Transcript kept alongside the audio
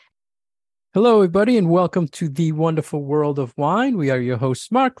Hello, everybody, and welcome to the wonderful world of wine. We are your hosts,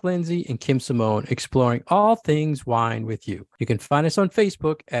 Mark Lindsay and Kim Simone, exploring all things wine with you. You can find us on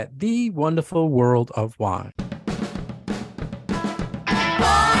Facebook at The Wonderful World of Wine.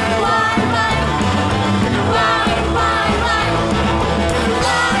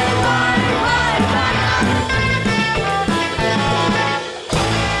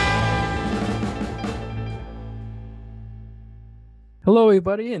 Hello,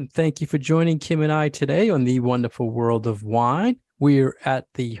 everybody, and thank you for joining Kim and I today on the wonderful world of wine. We're at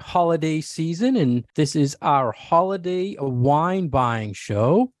the holiday season, and this is our holiday wine buying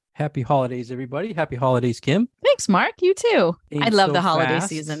show. Happy holidays, everybody. Happy holidays, Kim. Thanks, Mark. You too. I love so the holiday fast.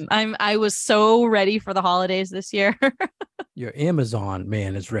 season. I was so ready for the holidays this year. Your Amazon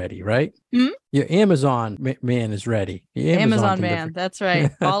man is ready, right? Hmm? Your Amazon man is ready. Your Amazon delivery. man. That's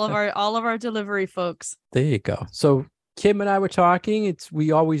right. all of our delivery folks. There you go. So Kim and I were talking.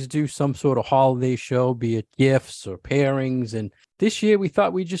 We always do some sort of holiday show, be it gifts or pairings. And this year we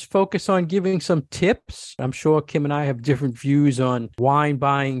thought we'd just focus on giving some tips. I'm sure Kim and I have different views on wine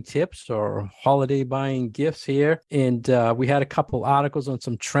buying tips or holiday buying gifts here. And we had a couple articles on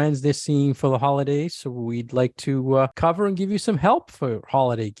some trends they're seeing for the holidays. So we'd like to cover and give you some help for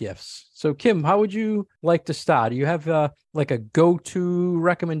holiday gifts. So Kim, how would you like to start? Do you have like a go-to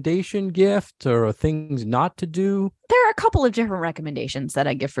recommendation gift or things not to do? There are a couple of different recommendations that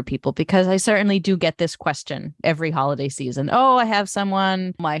I give for people because I certainly do get this question every holiday season. Oh, I have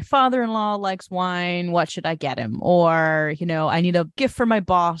someone, my father-in-law likes wine. What should I get him? Or, I need a gift for my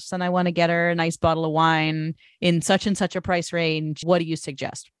boss and I want to get her a nice bottle of wine in such and such a price range. What do you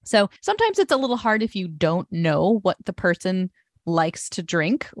suggest? So sometimes it's a little hard if you don't know what the person likes to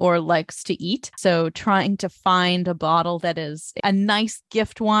drink or likes to eat. So trying to find a bottle that is a nice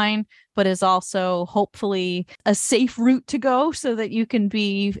gift wine, but is also hopefully a safe route to go so that you can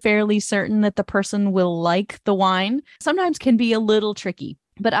be fairly certain that the person will like the wine sometimes can be a little tricky.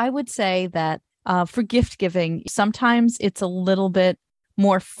 But I would say that for gift giving, sometimes it's a little bit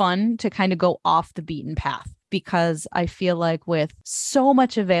more fun to kind of go off the beaten path. Because I feel like with so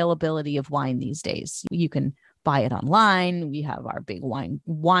much availability of wine these days, you can buy it online. We have our big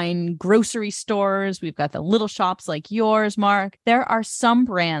wine grocery stores. We've got the little shops like yours, Mark. There are some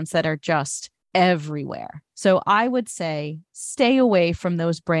brands that are just everywhere. So I would say stay away from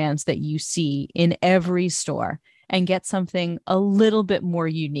those brands that you see in every store and get something a little bit more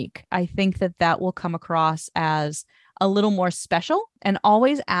unique. I think that will come across as a little more special, and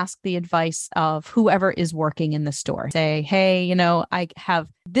always ask the advice of whoever is working in the store. Say, hey, I have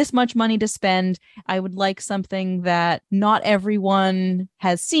this much money to spend. I would like something that not everyone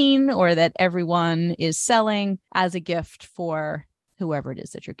has seen or that everyone is selling as a gift for whoever it is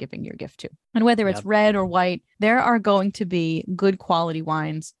that you're giving your gift to. And whether it's red or white, there are going to be good quality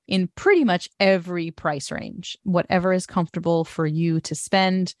wines in pretty much every price range. Whatever is comfortable for you to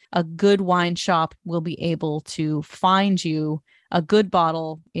spend, a good wine shop will be able to find you a good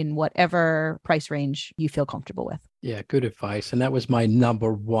bottle in whatever price range you feel comfortable with. Yeah, good advice. And that was my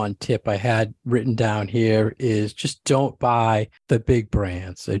number one tip I had written down here is just don't buy the big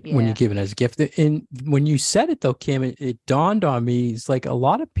brands when you give it as a gift. And when you said it though, Kim, it dawned on me, it's like a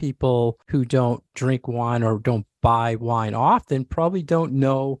lot of people who don't drink wine or don't buy wine often probably don't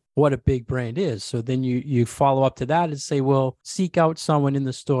know what a big brand is. So then you follow up to that and say, well, seek out someone in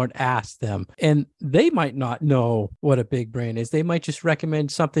the store and ask them. And they might not know what a big brand is. They might just recommend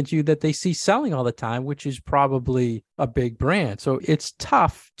something to you that they see selling all the time, which is probably a big brand. So it's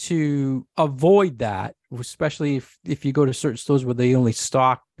tough to avoid that, especially if you go to certain stores where they only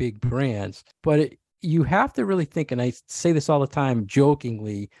stock big brands. But you have to really think, and I say this all the time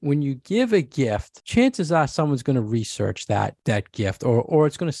jokingly, when you give a gift, chances are someone's going to research that gift or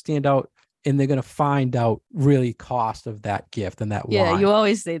it's going to stand out and they're going to find out really cost of that gift and that wine. Yeah, you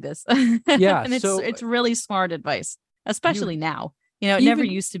always say this. Yeah. And it's really smart advice, especially now. It never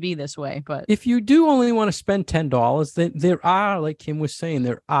used to be this way, but if you do only want to spend $10, then there are, like Kim was saying,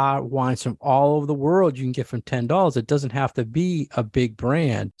 there are wines from all over the world you can get from $10. It doesn't have to be a big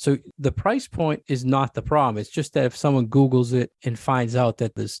brand. So the price point is not the problem. It's just that if someone Googles it and finds out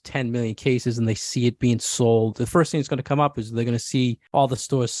that there's 10 million cases and they see it being sold, the first thing that's going to come up is they're going to see all the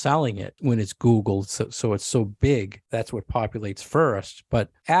stores selling it when it's Googled. So it's so big. That's what populates first.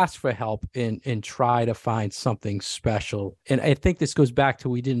 But ask for help and try to find something special. And I think this goes back to,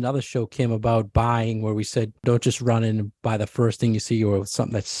 we did another show, Kim, about buying, where we said, don't just run in and buy the first thing you see or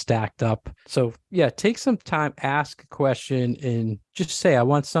something that's stacked up. So yeah, take some time, ask a question and just say, I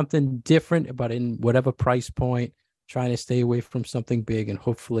want something different, but in whatever price point. trying to stay away from something big, and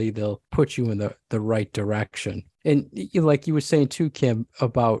hopefully they'll put you in the right direction. And like you were saying too, Kim,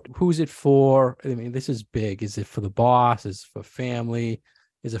 about who's it for? I mean, this is big. Is it for the boss? Is it for family?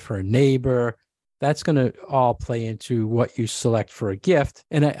 Is it for a neighbor? That's going to all play into what you select for a gift.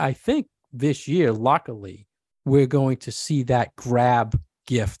 And I think this year, luckily, we're going to see that grab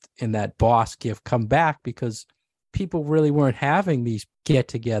gift and that boss gift come back, because people really weren't having these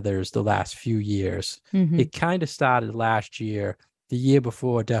get-togethers the last few years. It kind of started last year. The year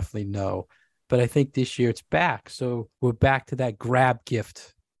before, definitely no. But I think this year it's back. So we're back to that grab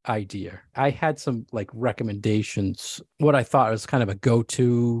gift idea. I had some like recommendations, what I thought was kind of a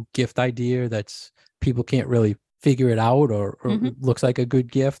go-to gift idea that's people can't really figure it out, or looks like a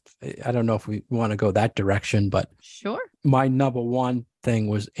good gift. I don't know if we want to go that direction, but sure. My number one thing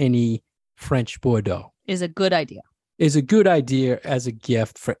was any French Bordeaux. Is a good idea. Is a good idea as a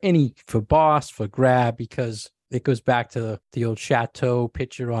gift for boss, for grab, because it goes back to the old Chateau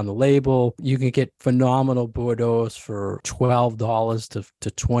picture on the label. You can get phenomenal Bordeaux's for $12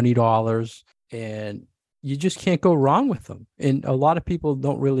 to $20, and you just can't go wrong with them. And a lot of people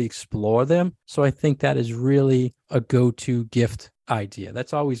don't really explore them. So I think that is really a go-to gift idea.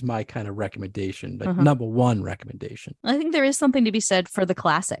 That's always my kind of recommendation, but number one recommendation. I think there is something to be said for the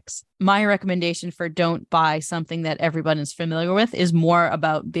classics. My recommendation for don't buy something that everyone is familiar with is more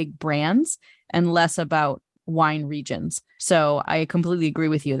about big brands and less about wine regions. So I completely agree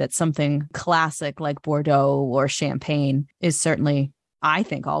with you that something classic like Bordeaux or Champagne is certainly, I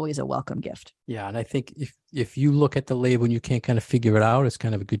think, always a welcome gift. Yeah. And I think if you look at the label and you can't kind of figure it out, it's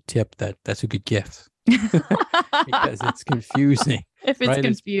kind of a good tip that's a good gift. Because it's confusing. If it's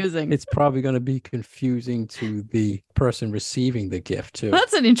confusing, it's probably going to be confusing to the person receiving the gift too.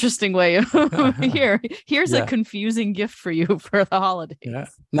 That's an interesting way of here's a confusing gift for you for the holidays. Yeah.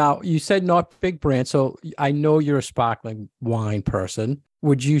 Now, you said not big brand, so I know you're a sparkling wine person.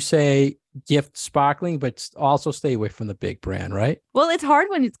 Would you say gift sparkling, but also stay away from the big brand, right? Well, it's hard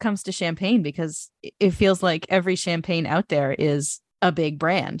when it comes to champagne, because it feels like every champagne out there is a big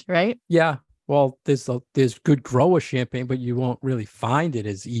brand, right? Yeah. Well, there's good grower champagne, but you won't really find it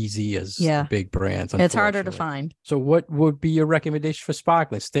as easy as the big brands. It's harder to find. So what would be your recommendation for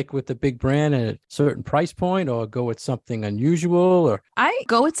sparkling? Stick with the big brand at a certain price point, or go with something unusual? Or I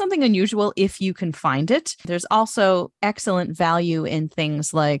go with something unusual if you can find it. There's also excellent value in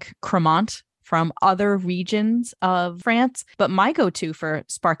things like Cremant from other regions of France. But my go-to for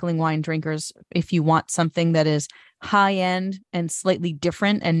sparkling wine drinkers, if you want something that is high end and slightly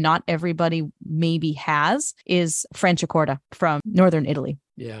different and not everybody maybe has, is Franciacorta from northern Italy.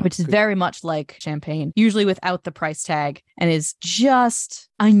 Yeah, which is very much like champagne, usually without the price tag, and is just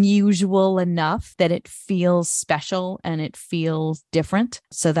unusual enough that it feels special and it feels different.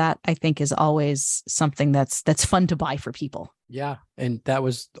 So that, I think, is always something that's fun to buy for people. Yeah. And that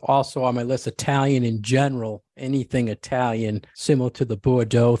was also on my list. Italian in general, anything Italian, similar to the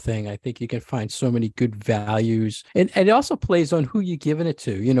Bordeaux thing. I think you can find so many good values. And it also plays on who you're giving it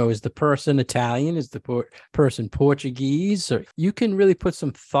to. You know, is the person Italian? Is the person Portuguese? Or you can really put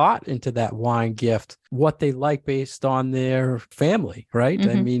some thought into that wine gift, what they like based on their family, right?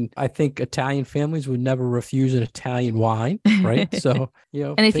 I mean, I think Italian families would never refuse an Italian wine, right? So, you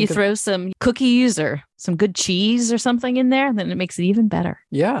know. And if you throw some cookies or some good cheese or something in there, then it makes it even better.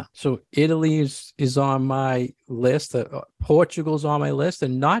 Yeah. So Italy is on my list. Portugal's on my list,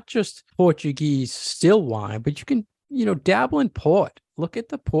 and not just Portuguese still wine, but you can, dabble in port. Look at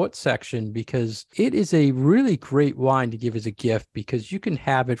the port section, because it is a really great wine to give as a gift, because you can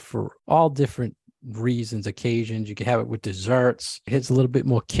have it for all different reasons, occasions. You can have it with desserts. It has a little bit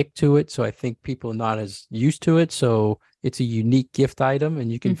more kick to it. So I think people are not as used to it. So it's a unique gift item,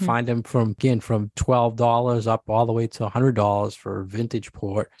 and you can find them from $12 up all the way to $100 for vintage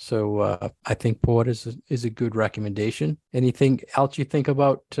port. So I think port is a good recommendation. Anything else you think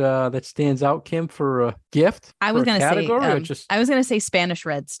about that stands out, Kim, for a gift? I was going to say Spanish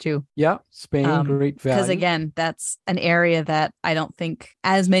reds too. Yeah, Spain, great value. Because again, that's an area that I don't think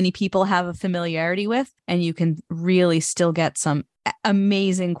as many people have a familiarity with, and you can really still get some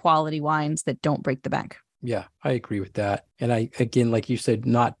amazing quality wines that don't break the bank. Yeah, I agree with that. And again, like you said,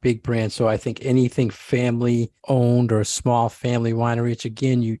 not big brands. So I think anything family owned or a small family winery, it's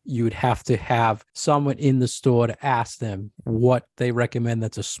again, you would have to have someone in the store to ask them what they recommend.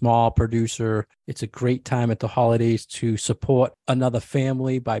 That's a small producer. It's a great time at the holidays to support another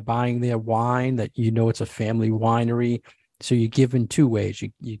family by buying their wine, that it's a family winery. So you're giving two ways.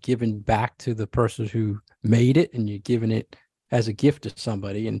 You're giving back to the person who made it, and you're giving it as a gift to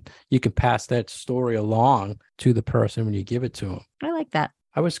somebody, and you can pass that story along to the person when you give it to them. I like that.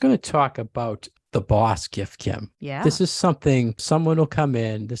 I was going to talk about the boss gift, Kim. Yeah. This is something someone will come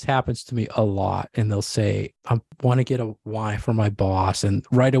in. This happens to me a lot. And they'll say, I want to get a wine for my boss. And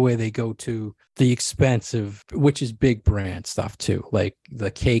right away they go to the expensive, which is big brand stuff too, like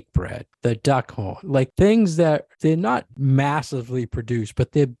the cake bread, the duck horn, like things that they're not massively produced,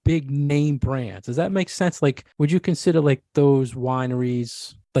 but they're big name brands. Does that make sense? Like, would you consider like those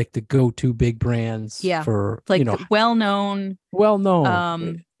wineries like the go-to big brands for, like well-known?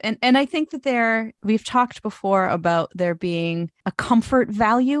 And I think that we've talked before about there being a comfort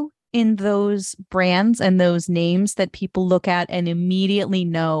value in those brands and those names that people look at and immediately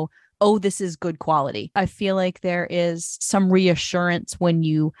know, oh, this is good quality. I feel like there is some reassurance when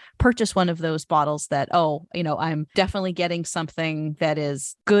you purchase one of those bottles that, oh, I'm definitely getting something that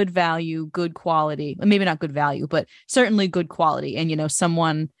is good value, good quality. Maybe not good value, but certainly good quality. And,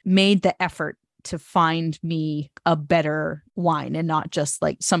 someone made the effort to find me a better wine and not just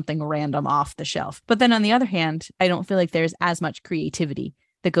like something random off the shelf. But then on the other hand, I don't feel like there's as much creativity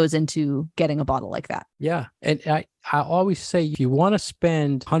that goes into getting a bottle like that. Yeah. And I always say, if you want to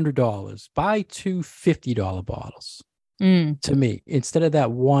spend $100, buy two $50 bottles to me, instead of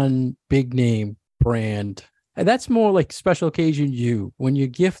that one big name brand. And that's more like special occasion when you're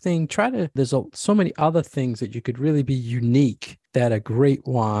gifting, there's so many other things that you could really be unique that are great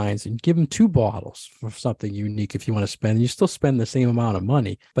wines, and give them 2 bottles for something unique if you want to spend. You still spend the same amount of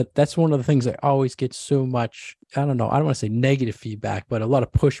money. But that's one of the things I always get so much, I don't want to say negative feedback, but a lot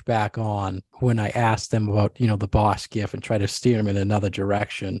of pushback on when I ask them about, the boss gift and try to steer them in another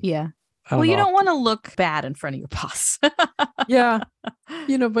direction. Yeah. Well, you don't want to look bad in front of your boss. Yeah.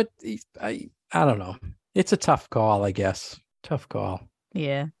 But I don't know. It's a tough call, I guess. Tough call.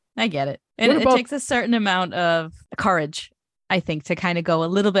 Yeah, I get it. And it takes a certain amount of courage, I think, to kind of go a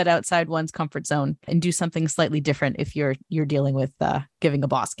little bit outside one's comfort zone and do something slightly different if you're dealing with giving a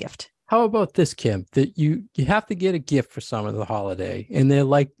boss gift. How about this, Kim? That you have to get a gift for someone at the holiday, and they're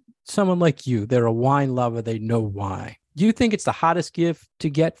like someone like you. They're a wine lover. They know wine. Do you think it's the hottest gift to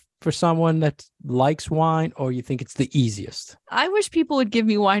get for someone that likes wine, or you think it's the easiest? I wish people would give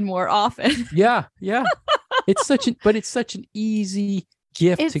me wine more often. Yeah. It's such an easy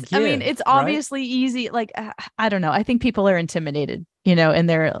gift to give. I mean, it's obviously easy. Like, I don't know. I think people are intimidated, and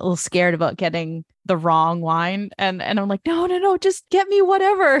they're a little scared about getting the wrong wine. And I'm like, no, just get me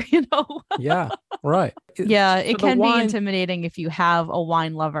whatever, Yeah, right. Yeah, it can be intimidating if you have a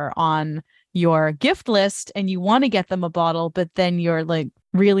wine lover on your gift list and you want to get them a bottle, but then you're like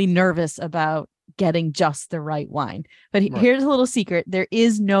really nervous about getting just the right wine. But here's a little secret. There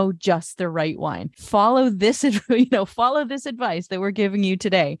is no just the right wine. Follow this, follow this advice that we're giving you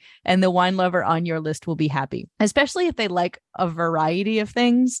today, and the wine lover on your list will be happy, especially if they like a variety of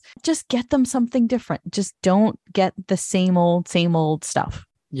things. Just get them something different. Just don't get the same old stuff.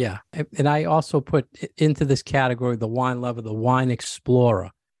 Yeah. And I also put into this category the wine lover, the wine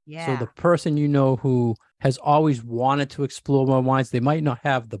explorer. Yeah. So the person who has always wanted to explore more wines, they might not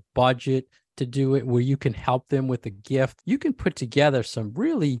have the budget to do it, where you can help them with a gift. You can put together some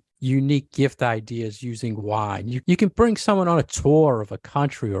really unique gift ideas using wine. You can bring someone on a tour of a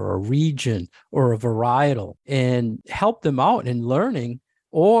country or a region or a varietal and help them out in learning,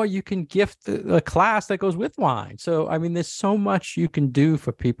 or you can gift a class that goes with wine. So, I mean, there's so much you can do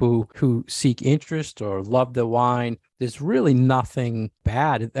for people who seek interest or love the wine. There's really nothing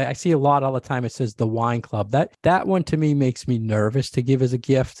bad. I see a lot all the time. It says the wine club. That one to me makes me nervous to give as a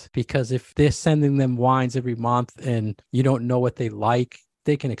gift, because if they're sending them wines every month and you don't know what they like,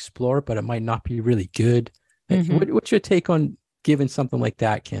 they can explore it, but it might not be really good. Mm-hmm. What's your take on giving something like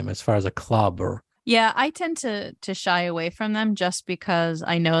that, Kim, as far as a club or? Yeah, I tend to shy away from them just because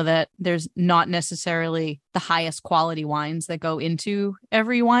I know that there's not necessarily the highest quality wines that go into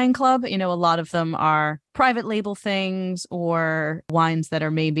every wine club. A lot of them are private label things or wines that are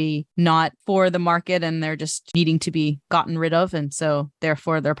maybe not for the market and they're just needing to be gotten rid of. And so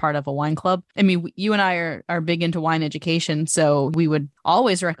therefore they're part of a wine club. I mean, you and I are big into wine education, so we would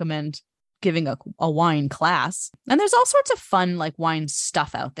always recommend giving a wine class. And there's all sorts of fun like wine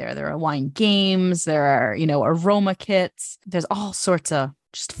stuff out there. There are wine games, there are, aroma kits. There's all sorts of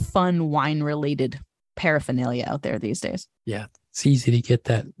just fun wine related paraphernalia out there these days. Yeah, it's easy to get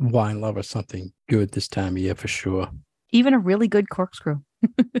that wine lover something good this time of year for sure. Even a really good corkscrew.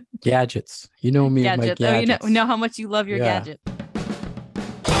 Gadgets. You know me and my gadgets. Oh, you know how much you love your gadget.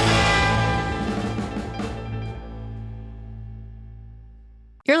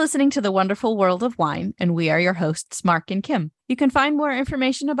 You're listening to The Wonderful World of Wine, and we are your hosts, Mark and Kim. You can find more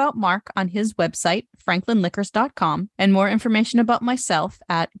information about Mark on his website, franklinliquors.com, and more information about myself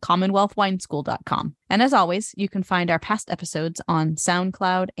at commonwealthwineschool.com. And as always, you can find our past episodes on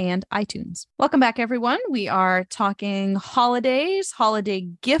SoundCloud and iTunes. Welcome back, everyone. We are talking holidays, holiday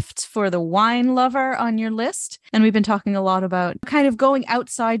gifts for the wine lover on your list. And we've been talking a lot about kind of going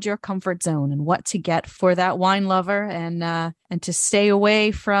outside your comfort zone and what to get for that wine lover and to stay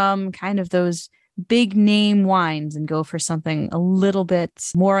away from kind of those big name wines and go for something a little bit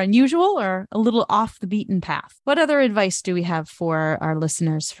more unusual or a little off the beaten path. What other advice do we have for our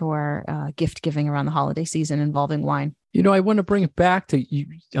listeners for gift giving around the holiday season involving wine? I want to bring it back to you.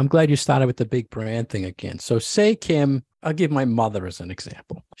 I'm glad you started with the big brand thing again. So say, Kim, I'll give my mother as an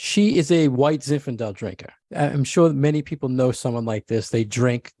example. She is a white Zinfandel drinker. I'm sure that many people know someone like this. They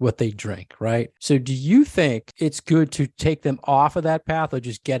drink what they drink, right? So do you think it's good to take them off of that path or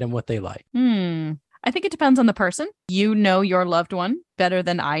just get them what they like? I think it depends on the person. You know your loved one better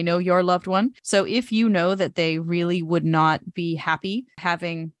than I know your loved one. So if you know that they really would not be happy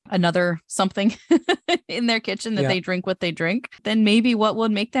having another something in their kitchen that they drink what they drink, then maybe what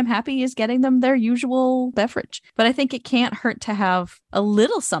would make them happy is getting them their usual beverage. But I think it can't hurt to have a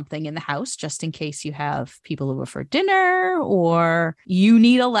little something in the house just in case you have people over for dinner or you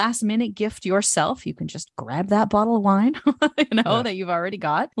need a last minute gift yourself. You can just grab that bottle of wine, that you've already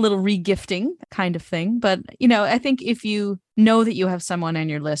got. A little re-gifting kind of thing. But, I think if you know that you have someone on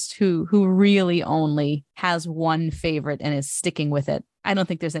your list who really only has one favorite and is sticking with it, I don't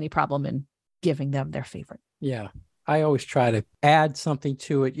think there's any problem in giving them their favorite. Yeah. I always try to add something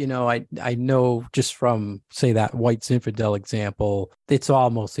to it. I know just from, say, that white Zinfandel example, it's all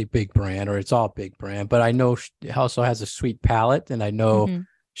mostly big brand or it's all big brand, but I know she also has a sweet palate and I know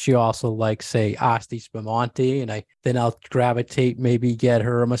she also likes, say, Asti Spumante, and then I'll gravitate, maybe get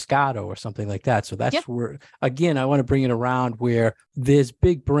her a Moscato or something like that. So that's where, again, I want to bring it around where there's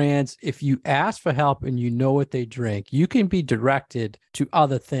big brands. If you ask for help and you know what they drink, you can be directed to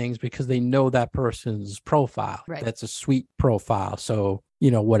other things because they know that person's profile. Right. That's a sweet profile. So,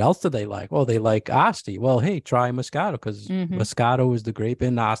 what else do they like? Well, they like Asti. Well, hey, try Moscato because Moscato is the grape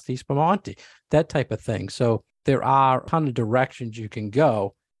in Asti Spumante, that type of thing. So there are a ton of directions you can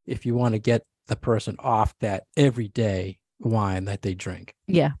go if you want to get the person off that everyday wine that they drink.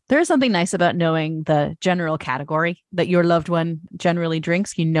 Yeah. There is something nice about knowing the general category that your loved one generally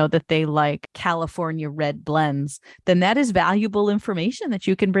drinks. You know that they like California red blends. Then that is valuable information that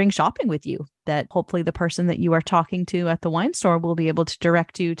you can bring shopping with you, that hopefully the person that you are talking to at the wine store will be able to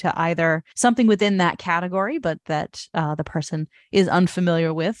direct you to either something within that category, but that the person is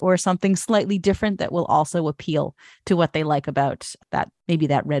unfamiliar with, or something slightly different that will also appeal to what they like about that, maybe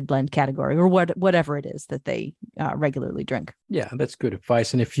that red blend category or whatever it is that they regularly drink. Yeah, that's good advice.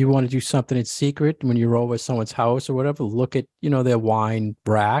 And if you want to do something in secret when you're over at someone's house or whatever, look at, their wine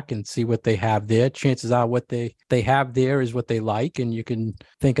rack and see what they have there. Chances are what they have there is what they like. And you can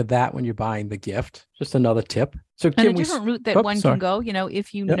think of that when you're buying the gift. Just another tip. So and a different route that one can go,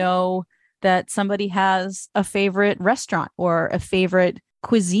 if you know that somebody has a favorite restaurant or a favorite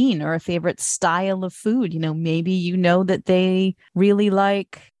cuisine or a favorite style of food, maybe that they really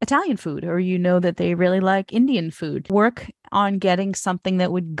like Italian food or that they really like Indian food. Work on getting something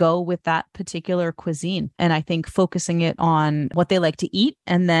that would go with that particular cuisine. And I think focusing it on what they like to eat,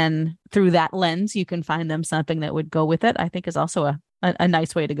 and then through that lens, you can find them something that would go with it, I think is also a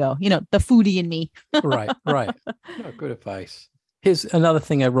nice way to go. The foodie in me. Right. No, good advice. Here's another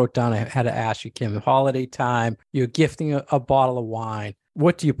thing I wrote down. I had to ask you, Kim. Holiday time, you're gifting a bottle of wine.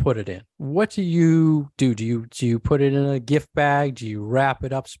 What do you put it in? What do you do? Do you put it in a gift bag? Do you wrap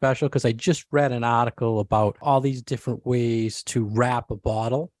it up special? Because I just read an article about all these different ways to wrap a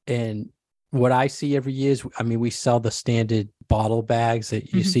bottle. And what I see every year is, we sell the standard bottle bags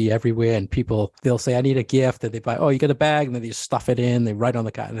that you see everywhere, and they'll say, I need a gift, and they buy, you got a bag, and then they stuff it in, they write on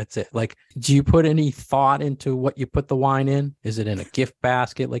the card, and that's it. Like, do you put any thought into what you put the wine in? Is it in a gift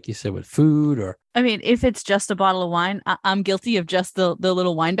basket, like you said, with food, or? If it's just a bottle of wine, I'm guilty of just the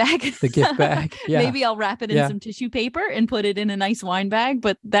little wine bag. The gift bag. Yeah. Maybe I'll wrap it in some tissue paper and put it in a nice wine bag,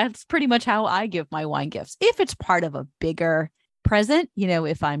 but that's pretty much how I give my wine gifts. If it's part of a bigger present,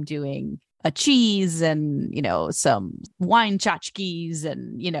 if I'm doing a cheese and, some wine tchotchkes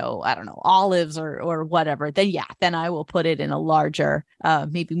and, I don't know, olives or whatever, then I will put it in a larger,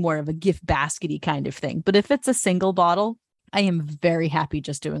 maybe more of a gift baskety kind of thing. But if it's a single bottle, I am very happy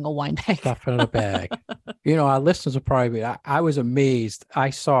just doing a wine bag. Stuff in a bag. Our listeners will probably I was amazed.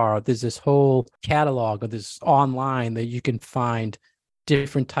 I saw there's this whole catalog of this online that you can find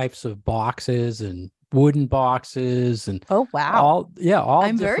different types of boxes and wooden boxes and Oh, wow. all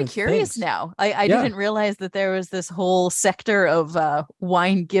I'm very different curious things. now. I Yeah. didn't realize that there was this whole sector of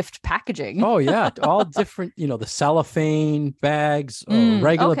wine gift packaging. Oh yeah, all different, the cellophane bags or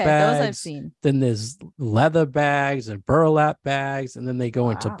regular Okay, those I've bags. seen. Then there's leather bags and burlap bags, and then they go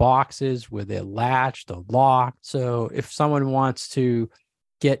into Wow. boxes where they're latched or locked. So if someone wants to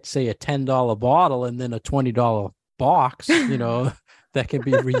get, say, a $10 bottle and then a $20 box, that can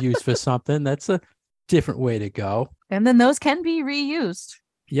be reused for something, that's a different way to go. And then those can be reused.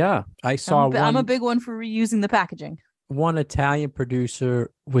 Yeah, I saw I'm a big one for reusing the packaging. One Italian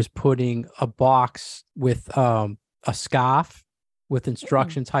producer was putting a box with a scarf with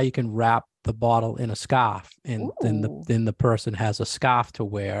instructions how you can wrap the bottle in a scarf, and then the person has a scarf to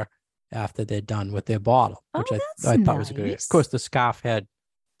wear after they're done with their bottle, which I thought was a good idea. Of course, the scarf had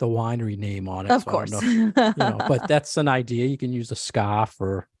the winery name on it. Of course. But that's an idea. You can use a scarf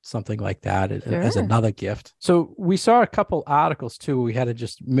or something like that as another gift. So we saw a couple articles too. We had to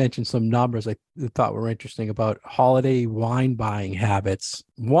just mention some numbers I thought were interesting about holiday wine buying habits.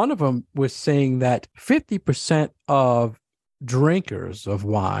 One of them was saying that 50% of drinkers of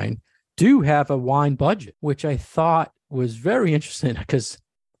wine do have a wine budget, which I thought was very interesting because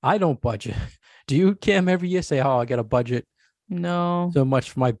I don't budget. Do you, Kim, every year say, oh, I got a budget? No. So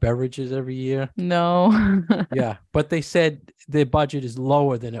much for my beverages every year? No. Yeah. But they said their budget is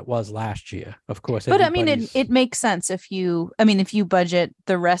lower than it was last year. Of course. But I mean, it makes sense if you budget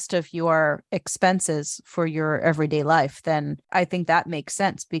the rest of your expenses for your everyday life, then I think that makes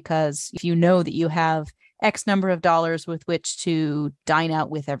sense, because if you know that you have X number of dollars with which to dine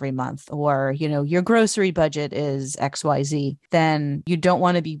out with every month, or, your grocery budget is XYZ, then you don't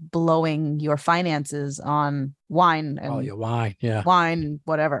want to be blowing your finances on wine and your wine. Yeah. Wine,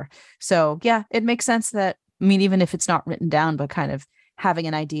 whatever. So yeah, it makes sense that, even if it's not written down, but kind of having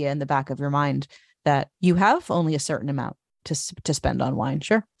an idea in the back of your mind that you have only a certain amount to spend on wine.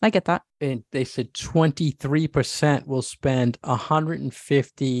 Sure. I get that. And they said 23% will spend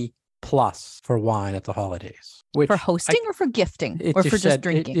 $150 plus for wine at the holidays. Which for hosting or for gifting or for just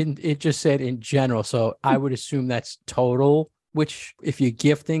drinking? It just said in general. So I would assume that's total, which if you're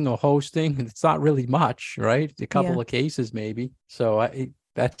gifting or hosting, it's not really much, right? A couple of cases maybe. So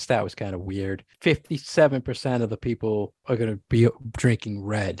that was kind of weird. 57% of the people are going to be drinking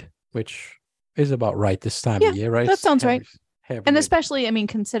red, which is about right this time of year, right? That sounds right. And especially,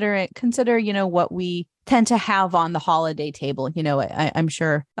 consider, what we tend to have on the holiday table. I'm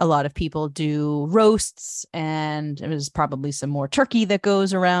sure a lot of people do roasts, and there's probably some more turkey that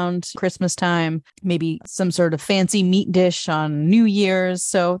goes around Christmas time, maybe some sort of fancy meat dish on New Year's.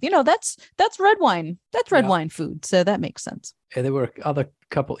 So, that's red wine. That's red wine food. So that makes sense. And there were other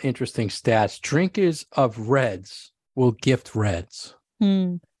couple interesting stats. Drinkers of reds will gift reds.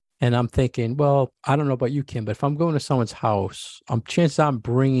 And I'm thinking, well, I don't know about you, Kim, but if I'm going to someone's house, chances I'm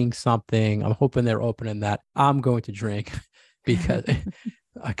bringing something. I'm hoping they're opening that I'm going to drink because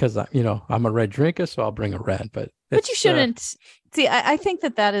I'm a red drinker, so I'll bring a red. But you shouldn't. See, I think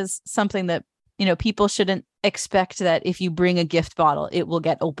that is something that, people shouldn't expect that if you bring a gift bottle, it will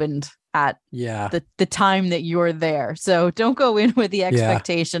get opened at the time that you're there. So don't go in with the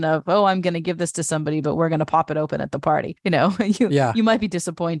expectation of, oh, I'm going to give this to somebody, but we're going to pop it open at the party. You might be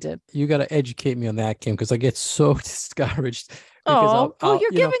disappointed. You got to educate me on that, Kim, because I get so discouraged. You're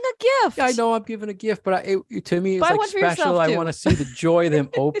giving a gift. Yeah, I know I'm giving a gift, but to me, it's like special. I want to see the joy of them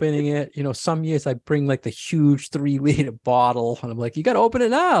opening it. Some years I bring like the huge 3-liter bottle, and I'm like, you got to open it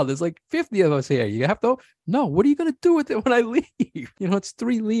now. There's like 50 of us here. You have to. No, what are you going to do with it when I leave? It's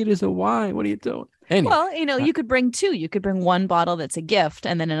 3 liters of wine. What are you doing? Anyway, well, you could bring 2. You could bring one bottle that's a gift,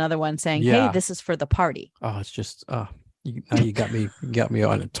 and then another one saying, "Hey, this is for the party." Oh, it's just you got me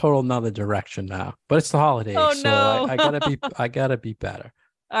on a total another direction now. But it's the holidays, so I gotta be better.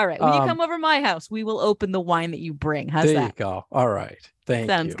 All right, when you come over my house, we will open the wine that you bring. How's that? There you go. All right,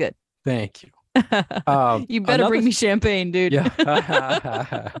 Sounds good. Thank you. You better bring me champagne, dude.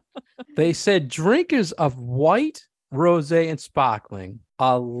 Yeah. They said drinkers of white, rosé, and sparkling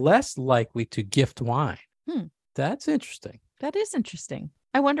are less likely to gift wine. That's interesting. That is interesting.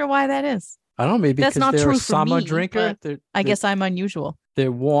 I wonder why that is. I don't know, maybe that's because not they're true a summer me, drinker. I guess I'm unusual.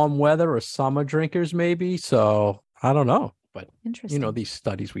 They're warm weather or summer drinkers, maybe. So I don't know. But, interesting. These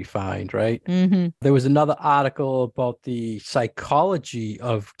studies we find, right? Mm-hmm. There was another article about the psychology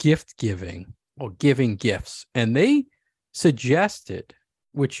of gift giving or giving gifts. And they suggested,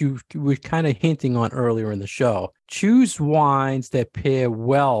 which you were kind of hinting on earlier in the show, choose wines that pair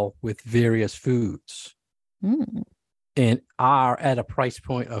well with various foods. And are at a price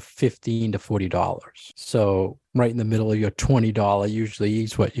point of $15 to $40. So right in the middle of your $20 usually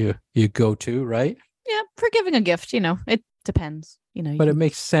is what you go to, right? Yeah, for giving a gift, it depends. But it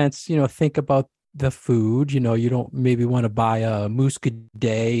makes sense, think about the food. You don't maybe want to buy a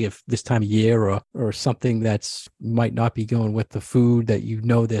muscadet if this time of year or something that's might not be going with the food that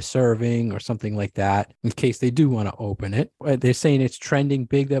they're serving or something like that in case they do want to open it. They're saying it's trending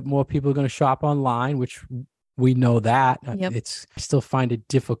big that more people are going to shop online, which we know that. Yep. I still find it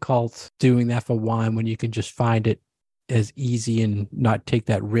difficult doing that for wine when you can just find it as easy and not take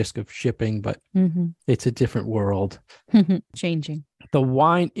that risk of shipping, but it's a different world. Changing. The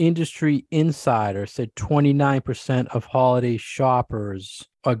Wine Industry Insider said 29% of holiday shoppers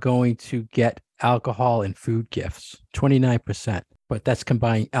are going to get alcohol and food gifts. 29%, but that's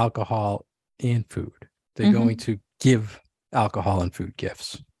combining alcohol and food. They're going to give alcohol and food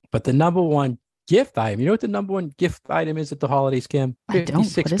gifts. But the number one gift item, you know what the number one gift item is at the holidays, Kim?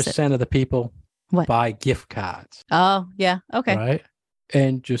 56% of the people buy gift cards. Oh, yeah. Okay. Right.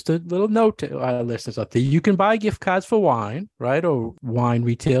 And just a little note to our listeners out there, you can buy gift cards for wine, right? Or wine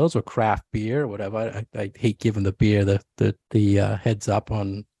retails or craft beer or whatever. I hate giving the beer the heads up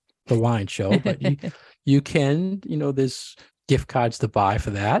on the wine show, but you can, there's gift cards to buy for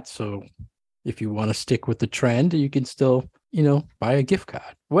that. So if you want to stick with the trend, you can still, buy a gift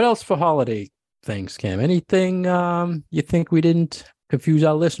card. What else for holiday things, Kim? Anything you think we didn't confuse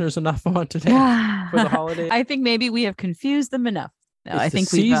our listeners enough on today for the holiday? I think maybe we have confused them enough. No, I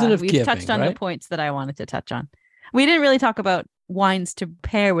think we've touched on the points that I wanted to touch on. We didn't really talk about wines to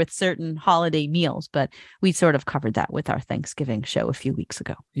pair with certain holiday meals, but we sort of covered that with our Thanksgiving show a few weeks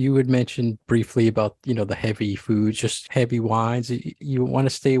ago. You had mentioned briefly about, the heavy foods, just heavy wines. You want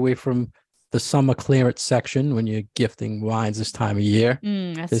to stay away from the summer clearance section when you're gifting wines this time of year.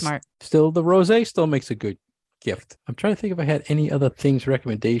 That's smart. Still, the rosé still makes a good gift. I'm trying to think if I had any other things,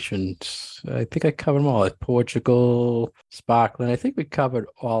 recommendations. I think I covered them all. Like Portugal, sparkling. I think we covered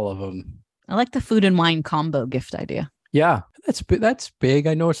all of them. I like the food and wine combo gift idea. Yeah, that's big.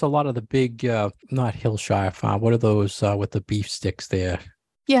 I noticed a lot of the big, not Hillshire Farm. What are those with the beef sticks there?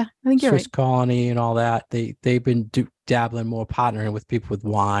 Yeah, I think you're right. Swiss Colony and all that. They've been dabbling more, partnering with people with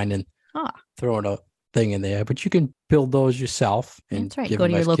wine and throwing a thing in there, but you can build those yourself. And that's right. Go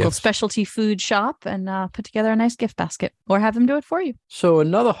to your local specialty food shop and put together a nice gift basket, or have them do it for you. So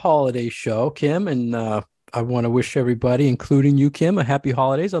another holiday show, Kim, and I want to wish everybody, including you, Kim, a happy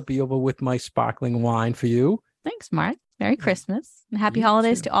holidays. I'll be over with my sparkling wine for you. Thanks, Mark. Merry Christmas and happy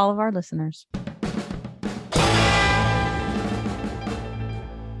holidays to all of our listeners.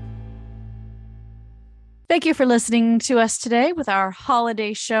 Thank you for listening to us today with our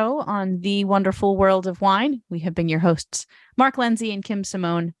holiday show on The Wonderful World of Wine. We have been your hosts, Mark Lindsay and Kim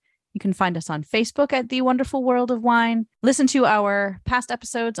Simone. You can find us on Facebook at The Wonderful World of Wine. Listen to our past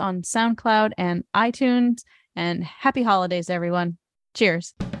episodes on SoundCloud and iTunes. And happy holidays, everyone.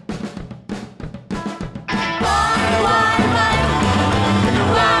 Cheers. Wine, wine, wine.